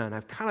I've done.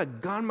 I've kind of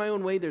gone my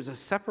own way. There's a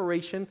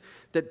separation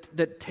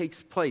that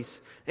takes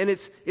place. And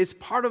it's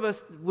part of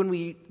us when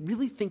we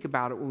really think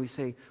about it, when we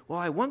say, well,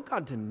 I want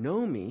God to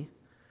know me,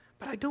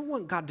 but I don't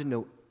want God to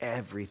know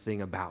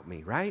everything about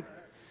me, right?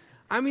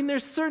 I mean,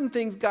 there's certain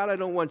things, God, I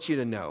don't want you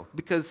to know,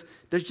 because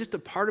there's just a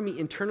part of me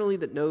internally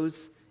that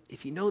knows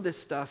if you know this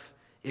stuff,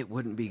 it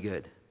wouldn't be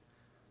good.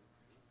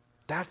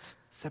 That's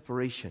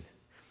separation.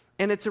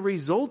 And it's a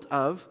result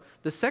of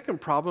the second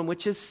problem,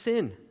 which is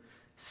sin.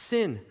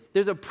 Sin.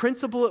 There's a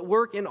principle at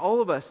work in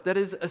all of us that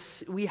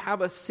is, we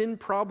have a sin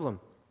problem,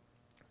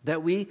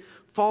 that we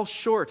fall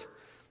short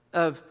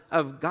of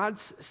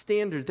God's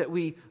standard, that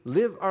we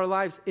live our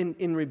lives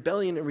in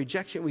rebellion and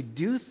rejection. We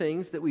do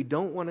things that we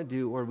don't want to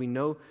do or we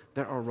know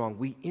that are wrong.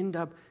 We end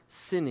up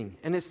sinning.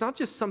 And it's not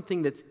just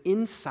something that's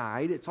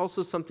inside, it's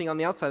also something on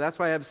the outside. That's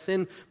why I have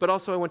sin, but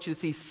also I want you to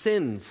see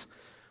sins.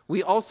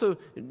 We also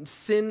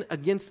sin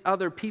against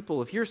other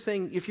people. If you're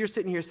sitting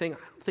here saying, I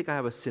don't think I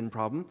have a sin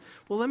problem,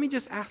 well, let me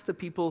just ask the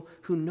people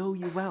who know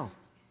you well.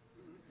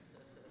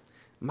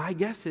 My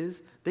guess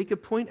is they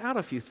could point out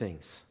a few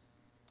things.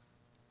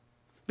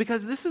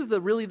 Because this is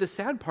really the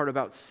sad part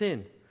about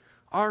sin.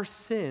 Our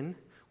sin,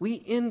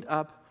 we end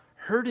up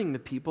hurting the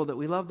people that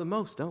we love the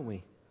most, don't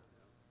we?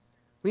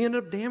 We end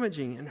up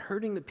damaging and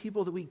hurting the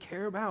people that we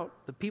care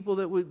about, the people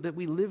that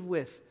we live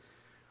with.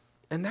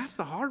 And that's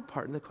the hard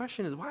part. And the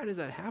question is, why does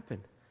that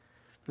happen?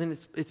 And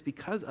it's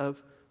because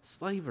of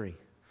slavery.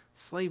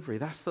 Slavery.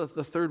 That's the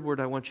third word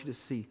I want you to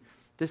see.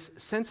 This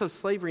sense of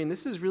slavery, and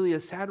this is really a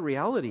sad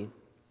reality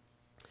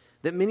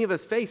that many of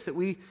us face, that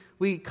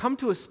we come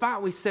to a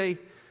spot, we say,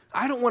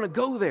 I don't want to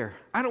go there.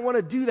 I don't want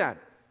to do that.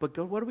 But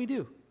what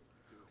do?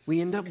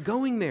 We end up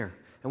going there,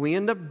 and we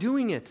end up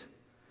doing it.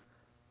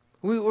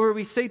 Or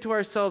we say to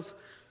ourselves,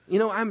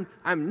 I'm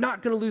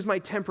not going to lose my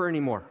temper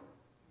anymore.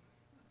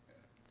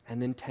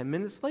 And then 10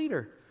 minutes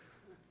later,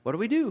 what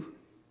do?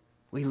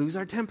 We lose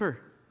our temper.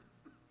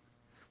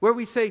 Where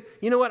we say,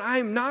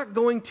 I'm not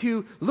going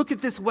to look at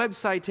this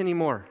website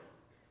anymore.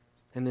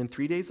 And then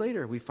 3 days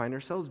later, we find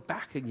ourselves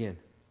back again.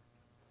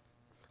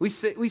 We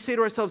say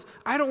to ourselves,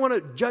 I don't want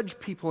to judge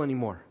people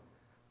anymore.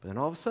 But then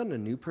all of a sudden, a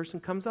new person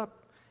comes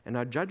up, and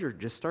our judger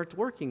just starts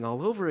working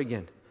all over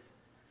again.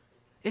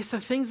 It's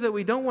the things that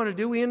we don't want to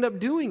do, we end up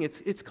doing.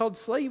 It's called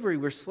slavery.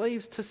 We're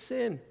slaves to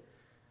sin.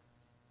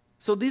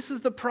 So this is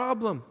the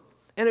problem,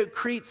 and it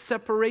creates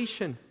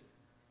separation.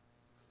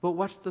 But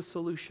what's the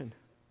solution?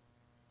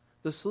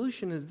 The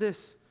solution is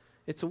this.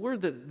 It's a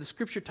word that the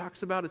Scripture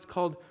talks about. It's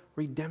called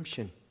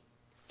redemption.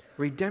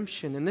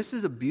 Redemption. And this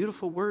is a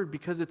beautiful word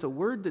because it's a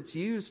word that's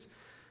used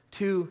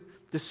to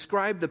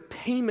describe the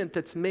payment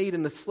that's made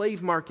in the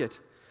slave market.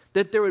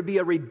 That there would be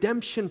a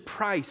redemption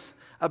price,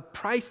 a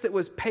price that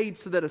was paid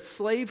so that a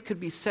slave could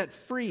be set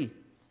free.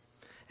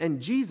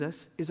 And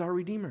Jesus is our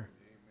Redeemer.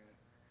 Amen.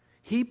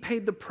 He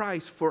paid the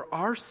price for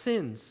our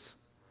sins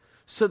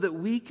so that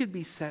we could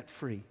be set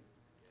free.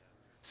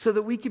 So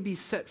that we could be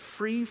set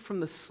free from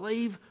the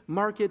slave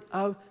market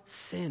of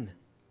sin.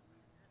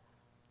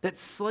 That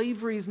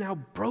slavery is now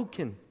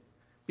broken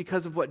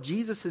because of what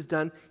Jesus has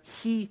done.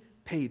 He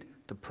paid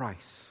the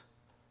price.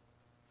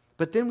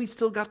 But then we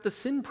still got the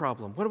sin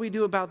problem. What do we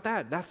do about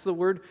that? That's the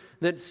word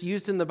that's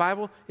used in the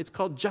Bible. It's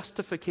called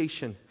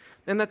justification.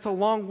 And that's a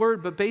long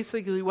word, but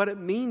basically what it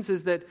means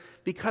is that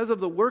because of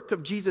the work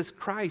of Jesus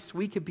Christ,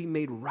 we could be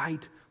made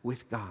right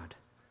with God.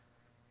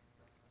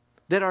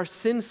 That our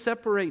sin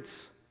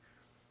separates.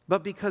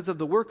 But because of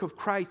the work of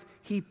Christ,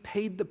 He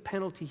paid the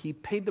penalty. He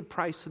paid the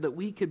price so that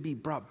we could be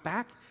brought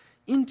back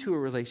into a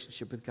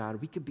relationship with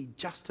God. We could be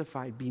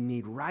justified, be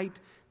made right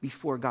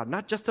before God.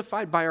 Not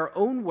justified by our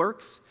own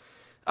works,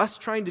 us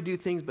trying to do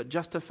things, but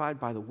justified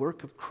by the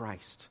work of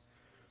Christ.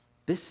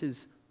 This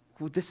is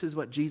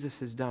what Jesus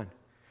has done.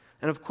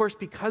 And of course,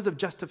 because of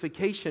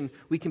justification,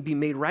 we can be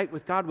made right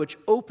with God, which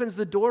opens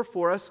the door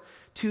for us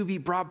to be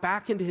brought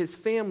back into His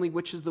family,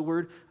 which is the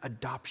word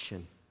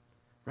adoption,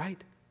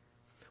 right?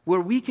 Where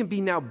we can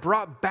be now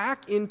brought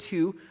back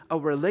into a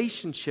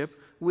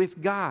relationship with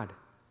God.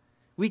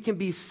 We can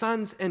be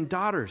sons and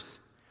daughters,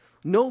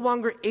 no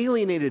longer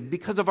alienated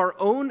because of our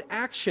own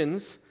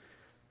actions.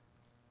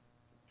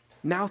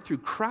 Now through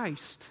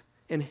Christ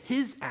and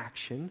His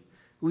action,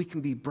 we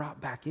can be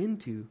brought back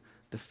into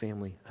the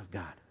family of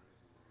God.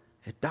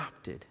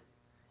 Adopted,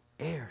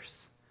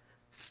 heirs,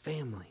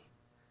 family.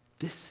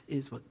 This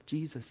is what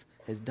Jesus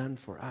has done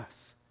for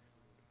us.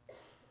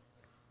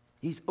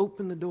 He's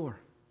opened the door.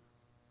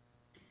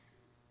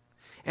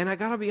 And I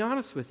got to be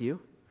honest with you,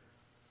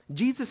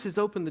 Jesus has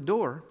opened the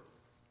door.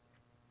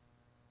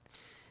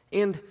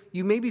 And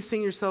you may be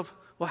saying to yourself,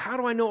 well, how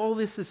do I know all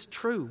this is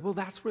true? Well,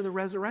 that's where the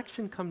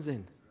resurrection comes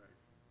in.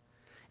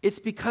 It's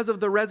because of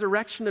the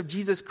resurrection of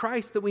Jesus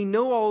Christ that we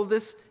know all of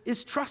this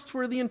is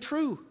trustworthy and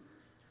true.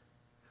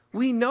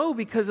 We know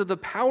because of the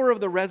power of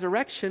the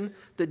resurrection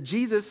that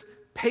Jesus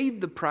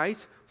paid the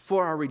price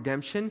for our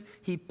redemption.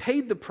 He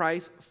paid the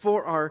price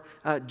for our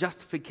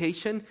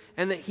justification,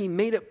 and that He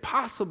made it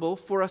possible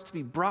for us to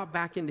be brought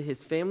back into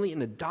His family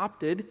and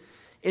adopted.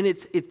 And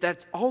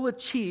that's all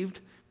achieved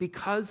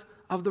because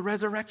of the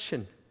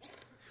resurrection.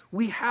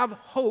 We have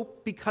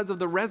hope because of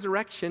the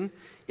resurrection.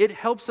 It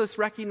helps us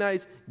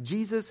recognize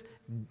Jesus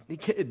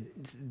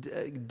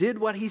did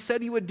what He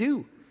said He would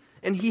do.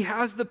 And He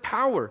has the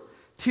power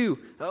to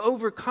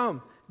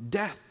overcome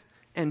death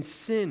and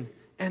sin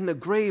and the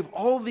grave,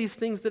 all these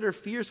things that are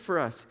fears for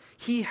us.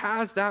 He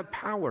has that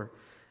power.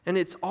 And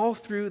it's all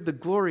through the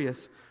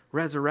glorious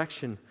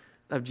resurrection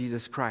of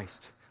Jesus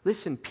Christ.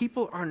 Listen,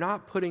 people are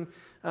not putting,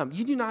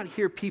 you do not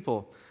hear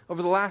people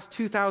over the last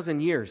 2,000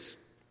 years,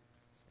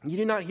 you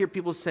do not hear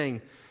people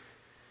saying,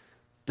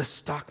 the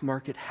stock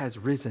market has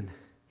risen.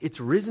 It's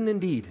risen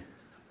indeed,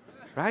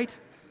 right?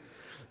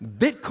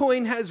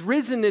 Bitcoin has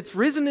risen. It's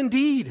risen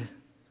indeed.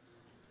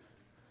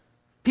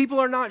 People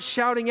are not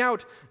shouting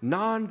out,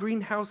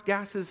 non-greenhouse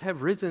gases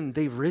have risen.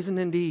 They've risen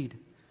indeed.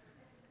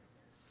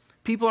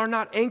 People are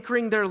not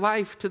anchoring their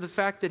life to the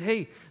fact that,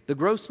 hey, the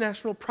gross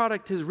national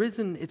product has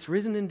risen. It's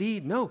risen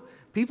indeed. No,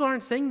 people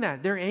aren't saying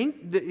that.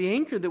 The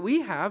anchor that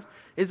we have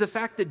is the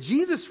fact that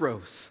Jesus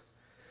rose.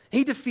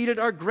 He defeated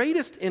our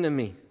greatest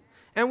enemy.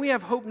 And we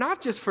have hope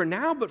not just for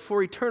now, but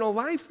for eternal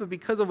life, but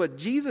because of what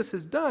Jesus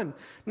has done,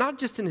 not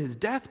just in His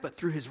death, but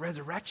through His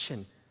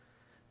resurrection.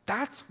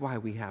 That's why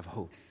we have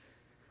hope.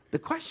 The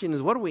question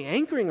is, what are we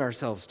anchoring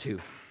ourselves to?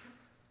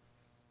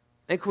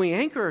 And can we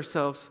anchor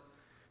ourselves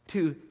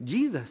to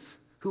Jesus,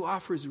 who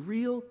offers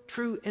real,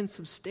 true, and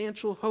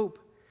substantial hope.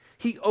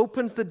 He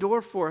opens the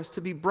door for us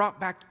to be brought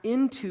back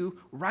into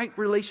right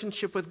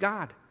relationship with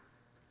God.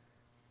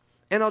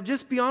 And I'll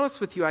just be honest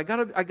with you. I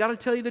gotta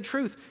tell you the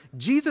truth.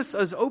 Jesus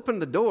has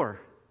opened the door,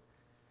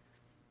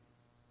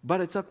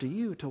 but it's up to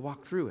you to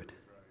walk through it.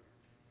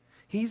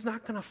 He's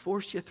not going to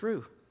force you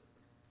through.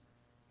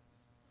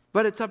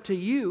 But it's up to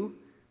you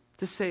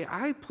to say,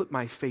 I put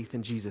my faith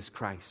in Jesus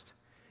Christ.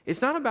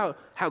 It's not about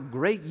how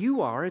great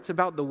you are. It's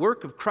about the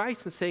work of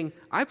Christ and saying,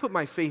 I put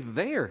my faith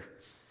there.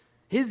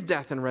 His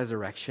death and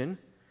resurrection.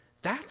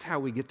 That's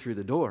how we get through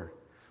the door.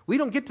 We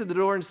don't get to the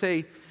door and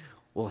say,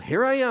 well,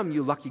 here I am,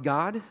 you lucky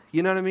God.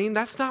 You know what I mean?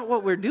 That's not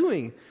what we're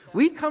doing.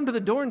 We come to the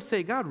door and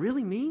say, God,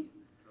 really me?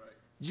 Right.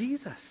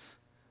 Jesus,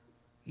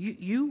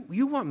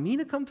 you want me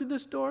to come through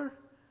this door?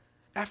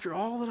 After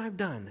all that I've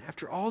done,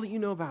 after all that you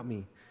know about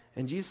me.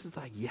 And Jesus is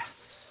like,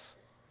 yes,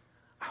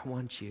 I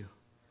want you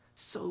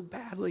so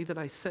badly that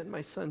I sent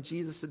my son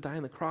Jesus to die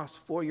on the cross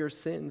for your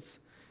sins.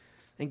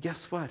 And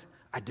guess what?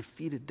 I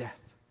defeated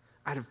death.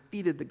 I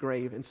defeated the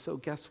grave. And so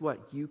guess what?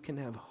 You can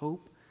have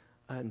hope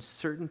and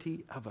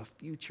certainty of a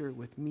future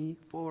with me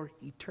for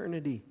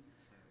eternity.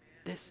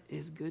 This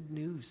is good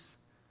news.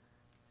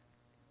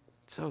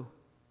 So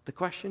the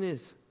question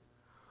is,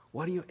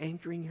 what are you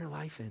anchoring your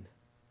life in?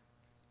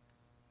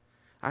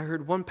 I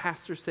heard one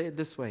pastor say it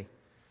this way.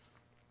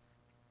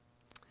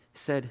 He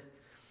said,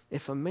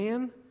 if a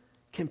man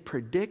can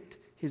predict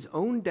his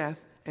own death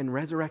and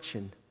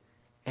resurrection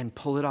and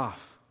pull it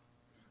off,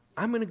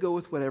 I'm going to go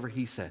with whatever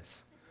he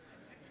says.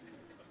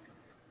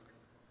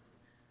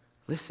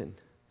 Listen,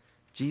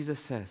 Jesus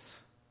says,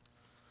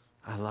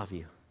 I love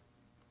you.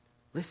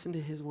 Listen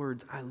to his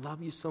words. I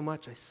love you so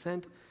much. I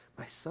sent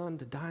my son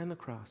to die on the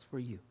cross for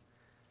you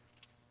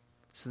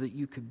so that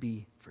you could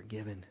be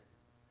forgiven.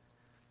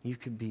 You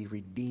can be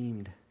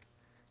redeemed.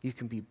 You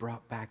can be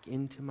brought back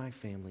into my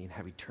family and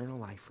have eternal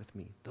life with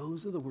me.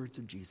 Those are the words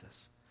of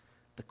Jesus.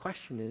 The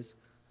question is,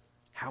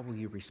 how will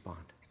you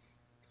respond?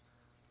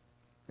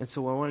 And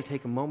so I want to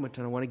take a moment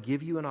and I want to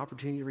give you an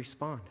opportunity to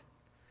respond.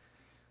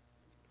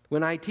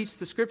 When I teach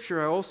the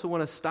scripture, I also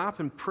want to stop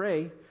and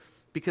pray,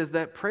 because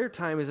that prayer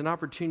time is an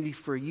opportunity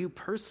for you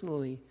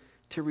personally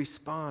to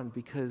respond,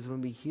 because when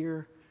we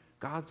hear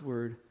God's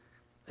word,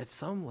 at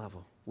some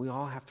level, we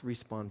all have to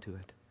respond to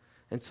it.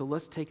 And so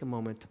let's take a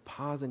moment to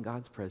pause in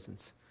God's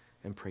presence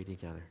and pray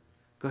together.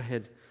 Go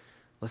ahead.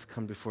 Let's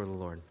come before the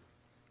Lord.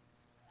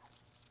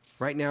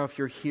 Right now, if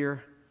you're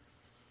here,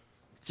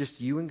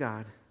 just you and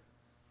God,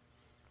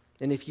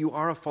 and if you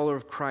are a follower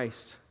of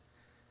Christ,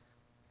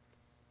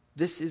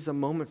 this is a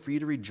moment for you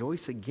to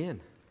rejoice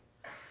again.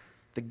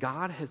 That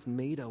God has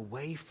made a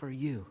way for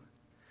you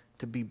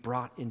to be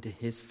brought into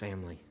his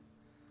family.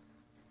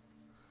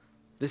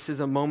 This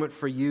is a moment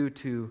for you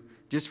to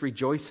just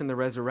rejoice in the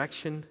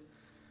resurrection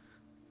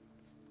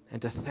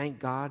and to thank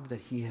God that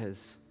he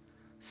has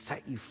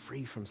set you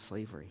free from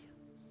slavery.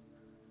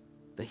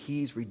 That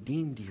he's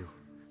redeemed you,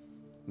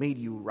 made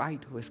you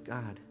right with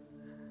God.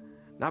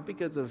 Not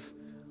because of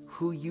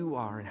who you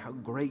are and how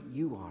great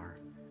you are,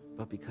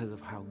 but because of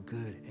how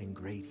good and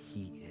great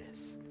he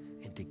is,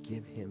 and to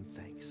give him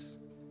thanks.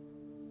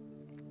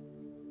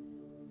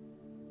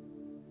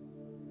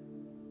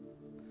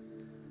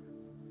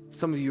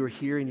 Some of you are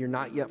here and you're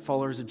not yet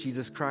followers of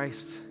Jesus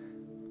Christ.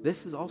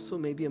 This is also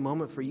maybe a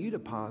moment for you to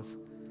pause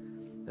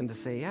and to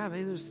say, yeah,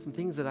 maybe there's some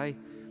things that I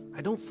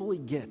don't fully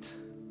get.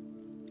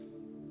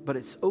 But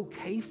it's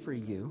okay for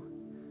you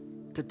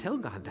to tell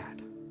God that.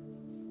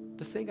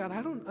 To say, God,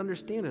 I don't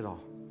understand it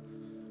all.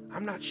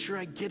 I'm not sure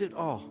I get it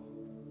all.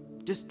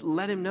 Just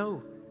let him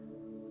know.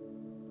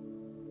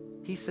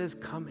 He says,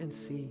 come and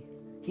see.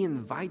 He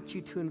invites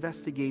you to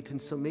investigate.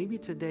 And so maybe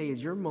today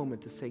is your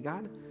moment to say,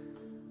 God,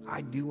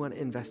 I do want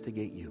to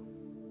investigate you.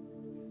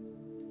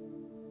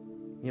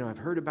 You know, I've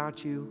heard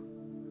about you.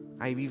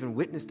 I've even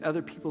witnessed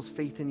other people's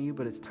faith in you,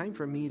 but it's time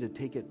for me to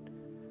take it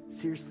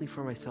seriously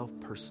for myself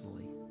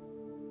personally.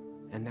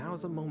 And now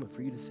is a moment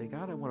for you to say,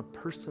 God, I want to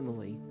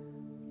personally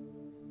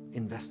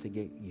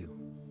investigate you.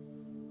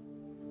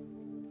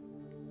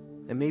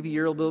 And maybe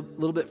you're a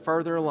little bit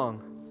farther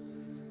along.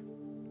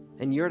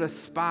 And you're at a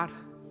spot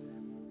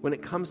when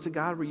it comes to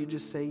God where you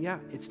just say, yeah,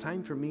 it's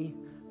time for me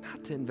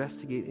not to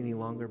investigate any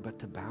longer, but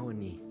to bow a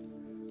knee.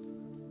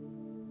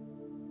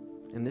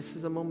 And this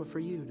is a moment for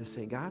you to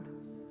say, God,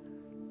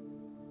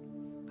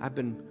 I've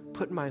been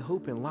putting my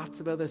hope in lots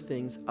of other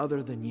things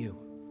other than you.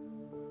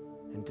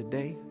 And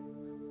today,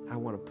 I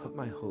want to put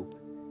my hope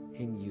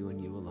in you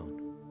and you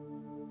alone.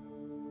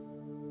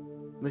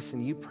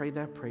 Listen, you pray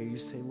that prayer. You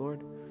say,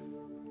 Lord,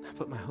 I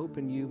put my hope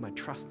in you, my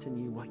trust in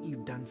you, what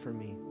you've done for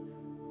me.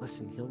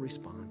 Listen, he'll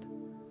respond.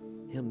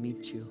 He'll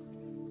meet you.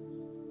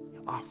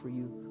 He'll offer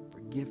you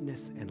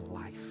forgiveness and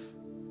life.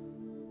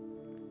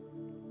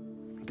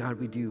 God,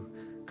 we do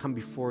come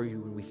before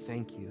you and we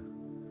thank you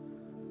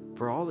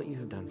for all that you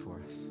have done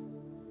for us.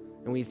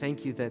 And we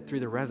thank you that through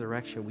the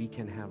resurrection we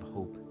can have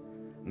hope,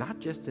 not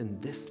just in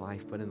this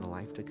life, but in the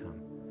life to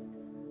come.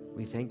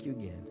 We thank you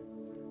again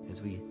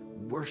as we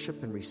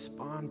worship and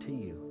respond to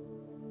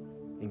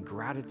you in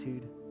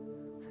gratitude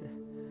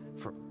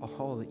for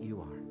all that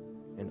you are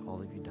and all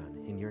that you've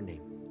done. In your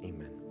name,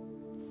 amen.